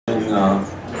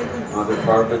Mother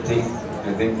Parvati.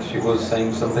 I think she was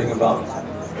saying something about,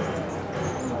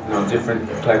 different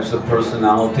types of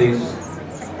personalities.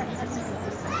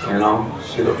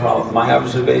 Srila Prabhupada, my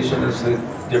observation is that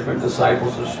different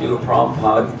disciples of Srila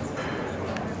Prabhupada,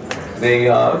 they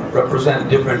represent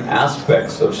different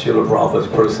aspects of Srila Prabhupada's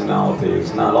personality.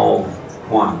 It's not all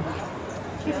one.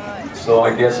 So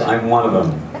I guess I'm one of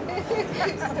them.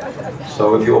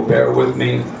 So if you'll bear with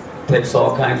me, it takes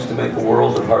all kinds to make a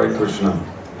world of Hare Krishna.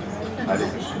 Hare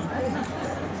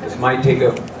Krishna. This might take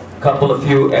a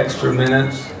few extra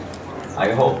minutes.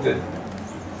 I hope that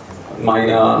my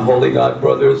holy God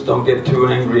brothers don't get too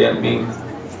angry at me.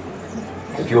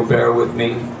 If you'll bear with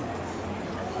me.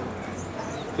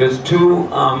 There's two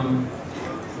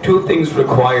things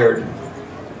required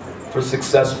for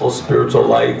successful spiritual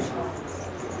life.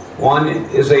 One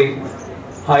is a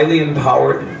highly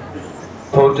empowered,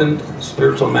 potent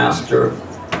spiritual master,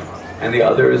 and the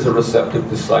other is a receptive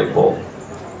disciple.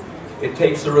 It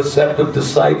takes a receptive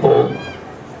disciple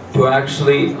to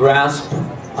actually grasp,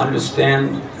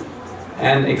 understand,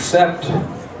 and accept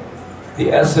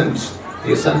the essence,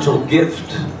 the essential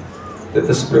gift that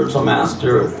the spiritual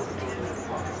master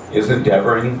is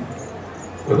endeavoring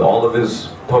with all of his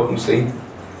potency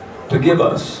to give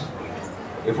us.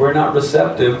 If we're not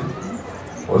receptive,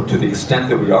 or to the extent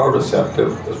that we are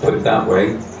receptive, let's put it that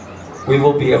way, we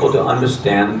will be able to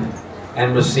understand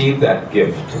and receive that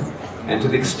gift. And to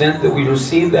the extent that we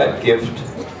receive that gift,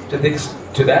 to the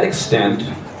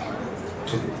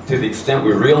extent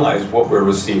we realize what we're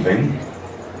receiving,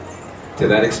 to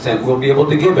that extent we'll be able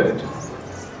to give it.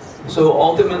 So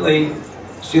ultimately,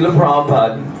 Srila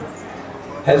Prabhupada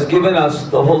has given us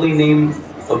the holy name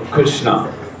of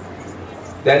Krishna.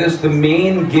 That is the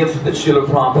main gift that Srila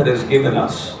Prabhupada has given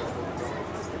us.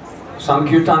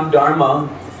 Sankirtan Dharma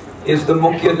is the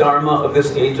Mukhya Dharma of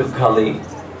this age of Kali.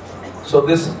 So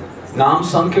this Nam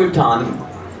Sankirtan,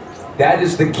 that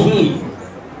is the key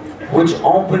which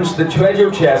opens the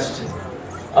treasure chest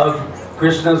of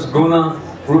Krishna's Guna,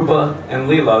 Rupa, and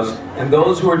Leelas, and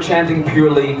those who are chanting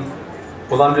purely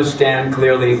will understand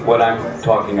clearly what I'm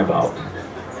talking about.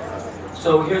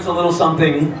 So here's a little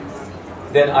something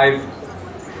that I've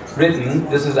written.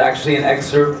 This is actually an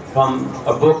excerpt from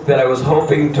a book that I was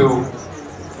hoping to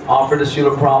offer to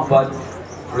Srila Prabhupada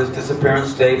for his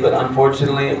disappearance day, but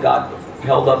unfortunately it got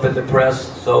held up at the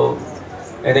press, so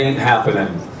it ain't happening.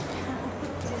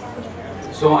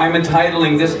 So I'm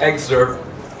entitling this excerpt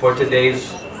for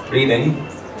today's reading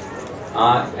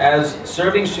as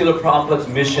Serving Srila Prabhupada's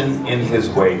Mission in His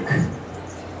Wake.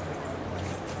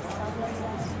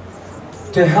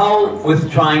 To hell with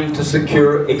trying to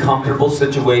secure a comfortable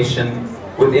situation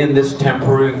within this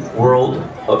temporary world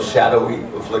of shadowy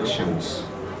afflictions.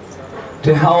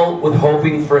 To hell with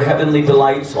hoping for heavenly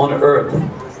delights on earth,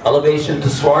 elevation to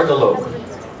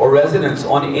Swargalok, or residence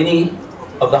on any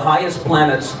of the highest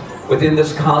planets within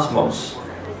this cosmos.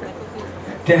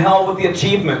 To hell with the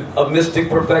achievement of mystic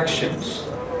perfections.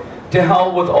 To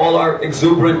hell with all our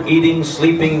exuberant eating,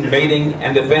 sleeping, mating,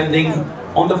 and defending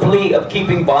on the plea of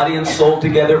keeping body and soul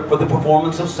together for the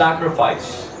performance of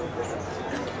sacrifice.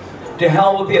 To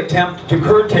hell with the attempt to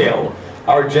curtail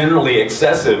our generally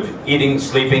excessive eating,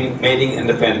 sleeping, mating, and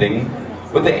defending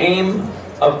with the aim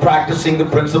of practicing the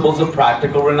principles of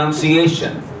practical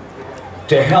renunciation.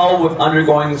 To hell with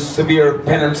undergoing severe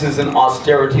penances and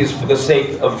austerities for the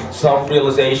sake of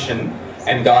self-realization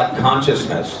and God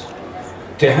consciousness.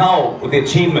 To hell with the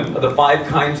achievement of the 5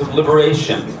 kinds of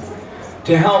liberation.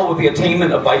 To hell with the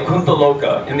attainment of Vaikuntha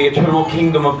Loka in the eternal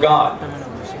kingdom of God.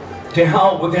 To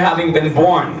hell with having been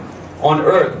born on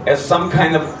earth as some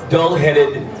kind of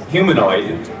dull-headed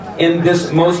humanoid in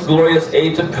this most glorious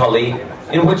age of Kali,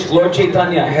 in which Lord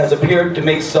Chaitanya has appeared to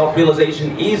make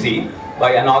self-realization easy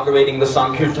by inaugurating the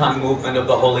Sankirtan movement of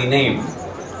the holy name.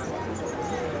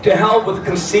 To hell with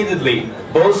conceitedly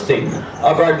boasting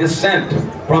of our descent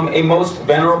from a most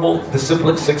venerable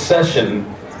disciplic succession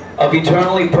of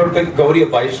eternally perfect Gaudiya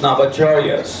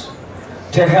Vaishnavacharyas.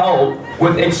 To hell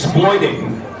with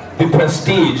exploiting the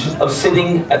prestige of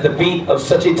sitting at the feet of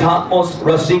such a topmost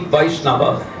Rasik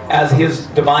Vaishnava as His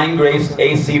Divine Grace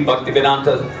A.C.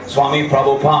 Bhaktivedanta Swami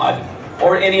Prabhupada,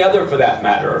 or any other for that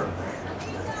matter.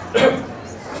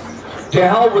 To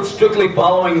hell with strictly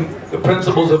following the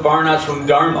principles of Varnashram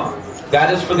Dharma,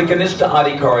 that is for the Kanishta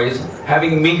Adhikaris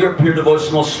having meager pure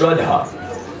devotional Shraddha.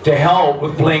 To hell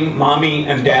with playing mommy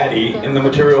and daddy in the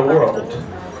material world.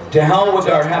 To hell with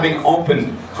our having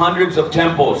opened hundreds of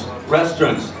temples,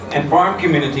 restaurants, and farm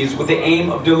communities with the aim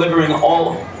of delivering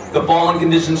all the fallen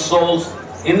conditioned souls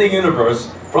in the universe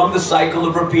from the cycle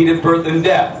of repeated birth and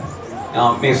death.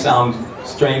 Now, it may sound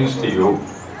strange to you,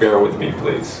 Bear with me,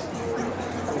 please.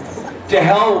 To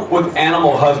hell with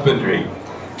animal husbandry.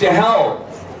 To hell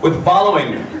with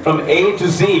following from A to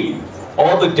Z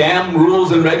all the damn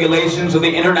rules and regulations of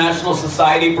the International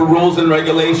Society for Rules and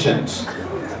Regulations.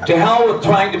 To hell with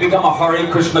trying to become a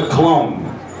Hare Krishna clone.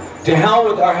 To hell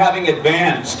with our having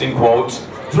advanced, in quotes,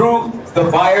 through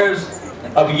the fires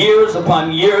of years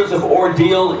upon years of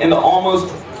ordeal in the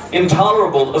almost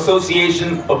intolerable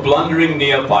association of blundering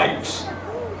neophytes.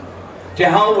 To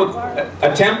hell with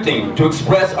attempting to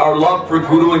express our love for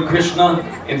Guru and Krishna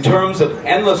in terms of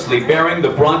endlessly bearing the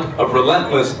brunt of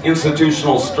relentless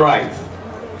institutional strife.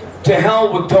 To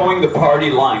hell with towing the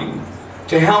party line.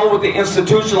 To hell with the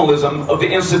institutionalism of the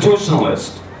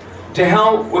institutionalist. To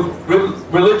hell with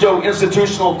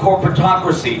religio-institutional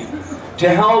corporatocracy. To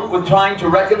hell with trying to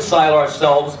reconcile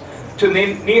ourselves to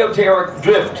the neoteric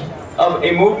drift of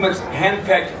a movement's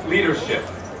hand-picked leadership.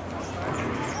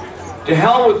 To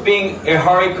hell with being a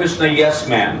Hare Krishna yes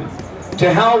man.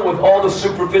 To hell with all the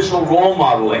superficial role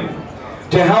modeling.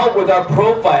 To hell with our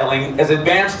profiling as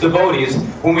advanced devotees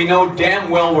when we know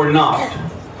damn well we're not.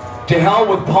 To hell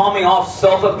with palming off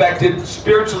self-affected,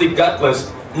 spiritually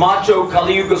gutless, macho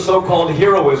Kali Yuga so-called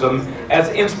heroism as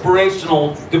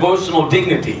inspirational, devotional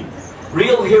dignity.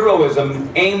 Real heroism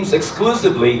aims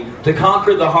exclusively to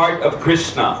conquer the heart of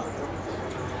Krishna.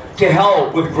 To hell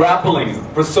with grappling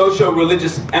for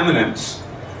socio-religious eminence.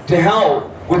 To hell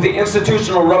with the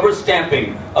institutional rubber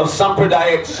stamping of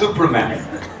Sampradayic supermen.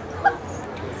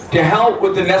 To hell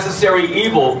with the necessary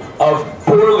evil of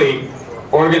poorly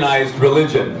organized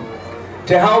religion.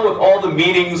 To hell with all the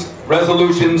meetings,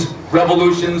 resolutions,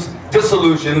 revolutions,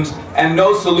 dissolutions, and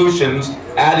no solutions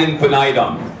ad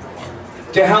infinitum.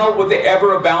 To hell with the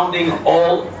ever-abounding,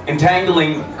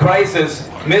 all-entangling crisis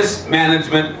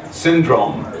mismanagement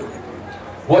syndrome.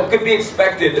 What could be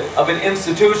expected of an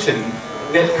institution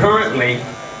that currently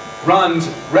runs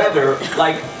rather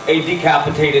like a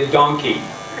decapitated donkey?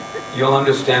 You'll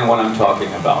understand what I'm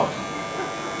talking about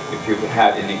if you've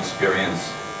had any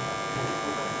experience.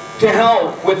 To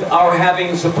hell with our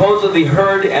having supposedly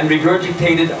heard and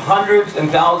regurgitated hundreds and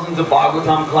thousands of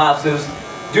Bhagavatam classes,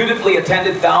 dutifully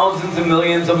attended thousands and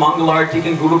millions of Mangalartik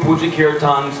and Guru Puja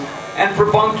Kirtans, and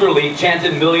perfunctorily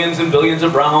chanted millions and billions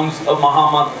of rounds of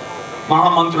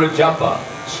Mahamantra Japa,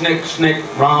 Shnik Shnik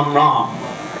Ram Ram.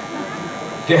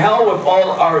 To hell with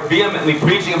all our vehemently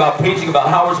preaching about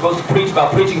how we're supposed to preach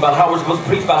about preaching about how we're supposed to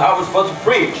preach about how we're supposed to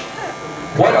preach.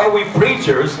 What are we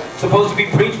preachers supposed to be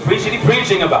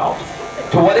preaching about?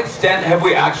 To what extent have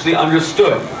we actually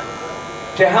understood?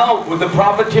 To hell with the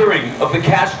profiteering of the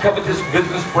cash-covetous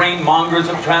business brain mongers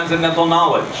of transcendental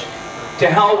knowledge. To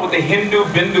hell with the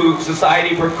Hindu-Bindu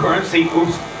Society for Currency,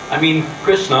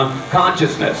 Krishna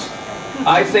consciousness.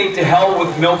 I say to hell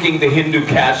with milking the Hindu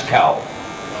cash cow.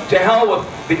 To hell with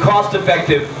the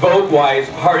cost-effective, vogue-wise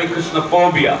Hare Krishna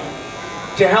phobia.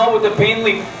 To hell with the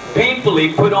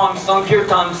painfully put on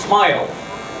Sankirtan smile.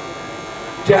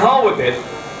 To hell with it.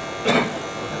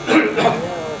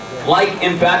 Like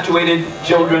infatuated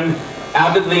children,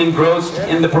 avidly engrossed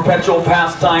in the perpetual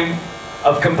pastime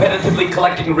of competitively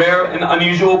collecting rare and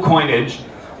unusual coinage,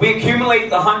 we accumulate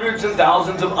the hundreds and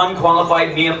thousands of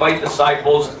unqualified neophyte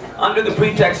disciples under the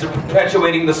pretext of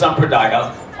perpetuating the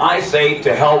Sampradaya. I say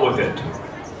to hell with it.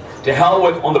 To hell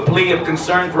with, on the plea of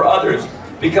concern for others,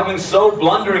 becoming so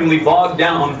blunderingly bogged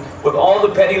down with all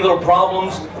the petty little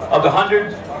problems of the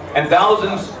hundreds and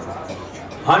thousands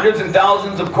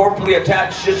of corporally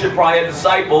attached Shishapraya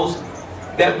disciples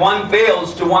that one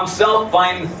fails to oneself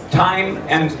find time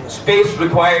and space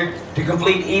required to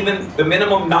complete even the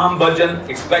minimum nam-bhajan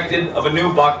expected of a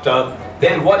new bhakta,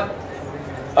 then what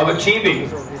of achieving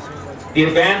the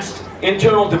advanced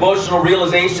internal devotional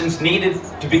realizations needed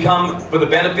to become, for the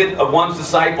benefit of one's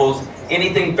disciples,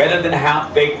 anything better than a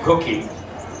half-baked cookie.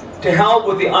 To hell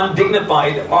with the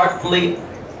undignified, artfully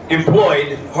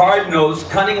employed, hard-nosed,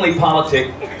 cunningly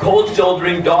politic,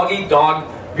 cold-shouldering, dog-eat-dog,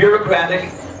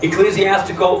 bureaucratic,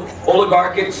 ecclesiastical,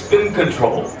 oligarchic spin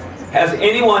control. Has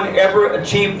anyone ever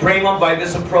achieved prema by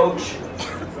this approach?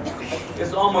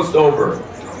 It's almost over.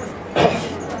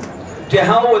 To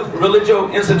hell with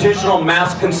religio-institutional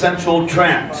mass consensual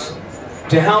trance.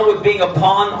 To hell with being a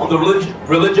pawn on the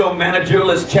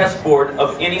religio-managerialist chessboard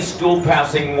of any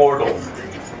stool-passing mortal.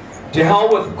 To hell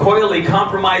with coyly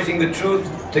compromising the truth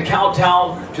to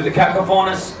kowtow to the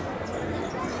cacophonous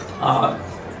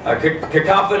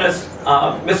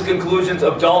misconclusions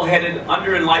of dull-headed,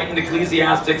 under-enlightened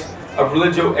ecclesiastics of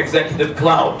religio-executive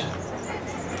clout.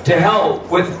 To hell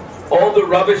with all the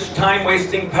rubbish,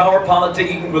 time-wasting,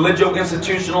 power-politicking,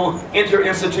 religio-institutional,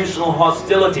 inter-institutional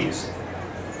hostilities.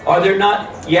 Are there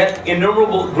not yet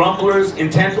innumerable grumblers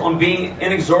intent on being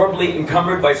inexorably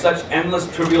encumbered by such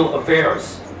endless trivial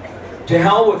affairs? To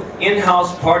hell with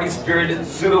in-house party-spirited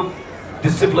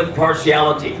pseudo-disciplic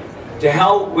partiality. To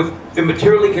hell with the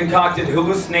materially concocted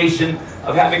hallucination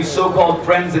of having so-called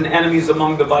friends and enemies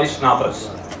among the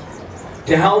Vaishnavas.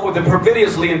 To hell with the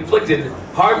perfidiously inflicted,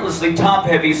 heartlessly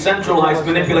top-heavy, centralized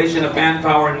manipulation of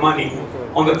manpower and money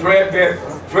on the threadbare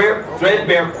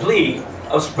plea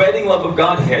of spreading love of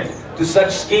Godhead to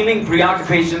such scheming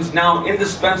preoccupations now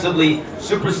indispensably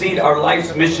supersede our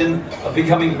life's mission of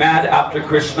becoming mad after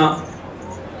Krishna.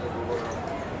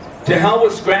 To hell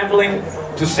with scrambling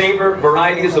to savor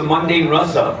varieties of mundane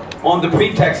rasa on the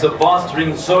pretext of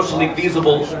fostering socially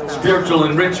feasible spiritual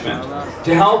enrichment.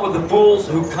 To hell with the fools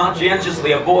who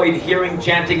conscientiously avoid hearing,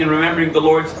 chanting, and remembering the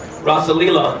Lord's Rasa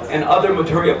Leela and other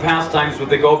material pastimes with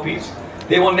the gopis.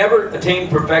 They will never attain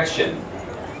perfection.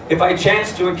 If I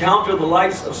chance to encounter the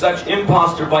likes of such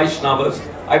impostor Vaishnavas,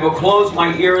 I will close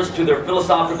my ears to their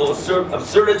philosophical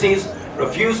absurdities,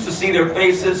 refuse to see their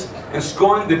faces, and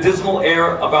scorn the dismal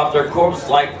air about their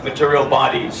corpse-like material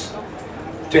bodies.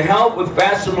 To hell with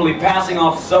fashionably passing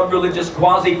off sub-religious,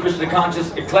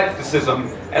 quasi-Krishna-conscious eclecticism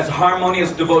as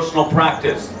harmonious devotional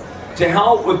practice. To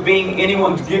hell with being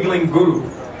anyone's giggling guru.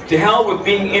 To hell with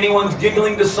being anyone's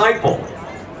giggling disciple.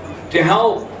 To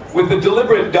hell with the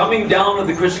deliberate dumbing down of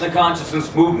the Krishna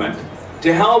consciousness movement.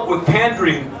 To hell with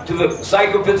pandering to the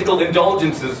psychophysical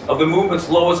indulgences of the movement's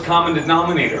lowest common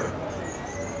denominator.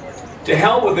 To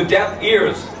hell with the deaf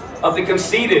ears of the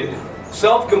conceited,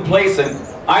 self-complacent,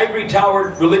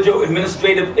 ivory-towered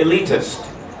religio-administrative elitist.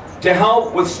 To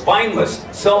hell with spineless,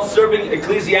 self-serving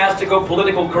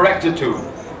ecclesiastico-political correctitude.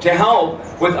 To hell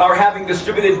with our having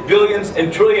distributed billions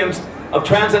and trillions of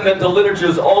transcendental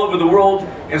literatures all over the world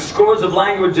in scores of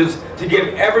languages to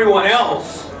give everyone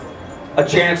else a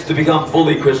chance to become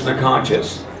fully Krishna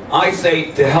conscious. I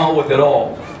say to hell with it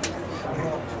all.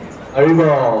 I'm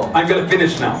going to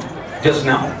finish now, just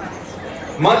now.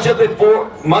 Much of the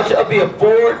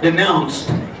afore denounced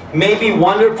may be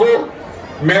wonderful,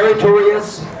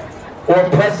 meritorious, or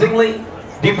pressingly,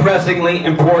 depressingly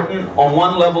important on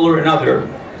one level or another.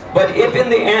 But if in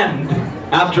the end,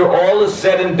 after all is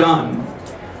said and done,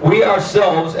 we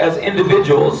ourselves as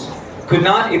individuals could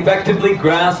not effectively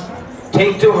grasp,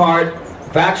 take to heart,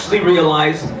 factually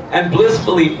realize, and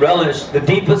blissfully relish the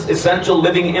deepest essential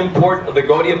living import of the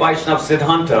Gaudiya Vaishnava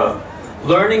Siddhanta,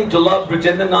 learning to love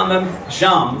Brajendanandan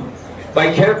Sham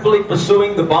by carefully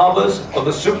pursuing the bhavas of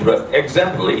the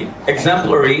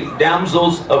exemplary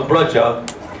damsels of Braja,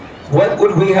 what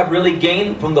would we have really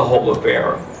gained from the whole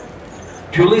affair?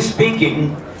 Truly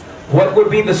speaking, what would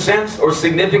be the sense or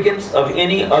significance of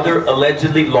any other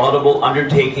allegedly laudable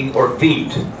undertaking or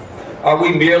feat? Are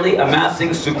we merely amassing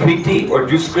sukriti or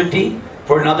duskriti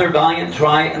for another valiant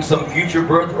try in some future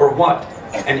birth, or what?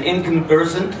 An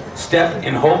inconversant step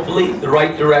in hopefully the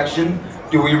right direction?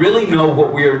 Do we really know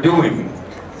what we are doing?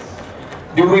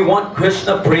 Do we want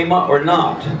Krishna prema or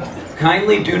not?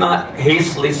 Kindly do not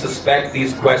hastily suspect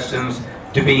these questions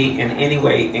to be in any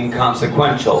way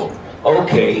inconsequential.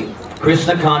 Okay,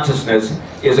 Krishna consciousness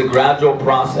is a gradual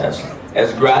process,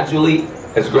 as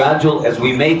gradual as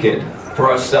we make it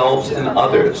for ourselves and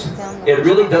others. It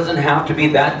really doesn't have to be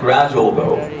that gradual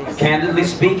though. Candidly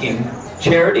speaking,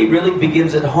 charity really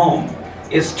begins at home.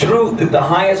 It's true that the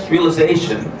highest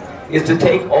realization is to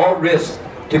take all risk,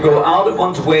 to go out of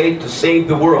one's way to save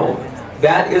the world.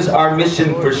 That is our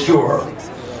mission for sure.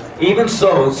 Even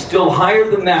so, still higher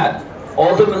than that,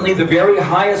 ultimately the very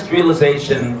highest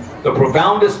realization, the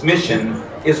profoundest mission,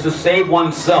 is to save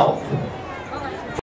oneself.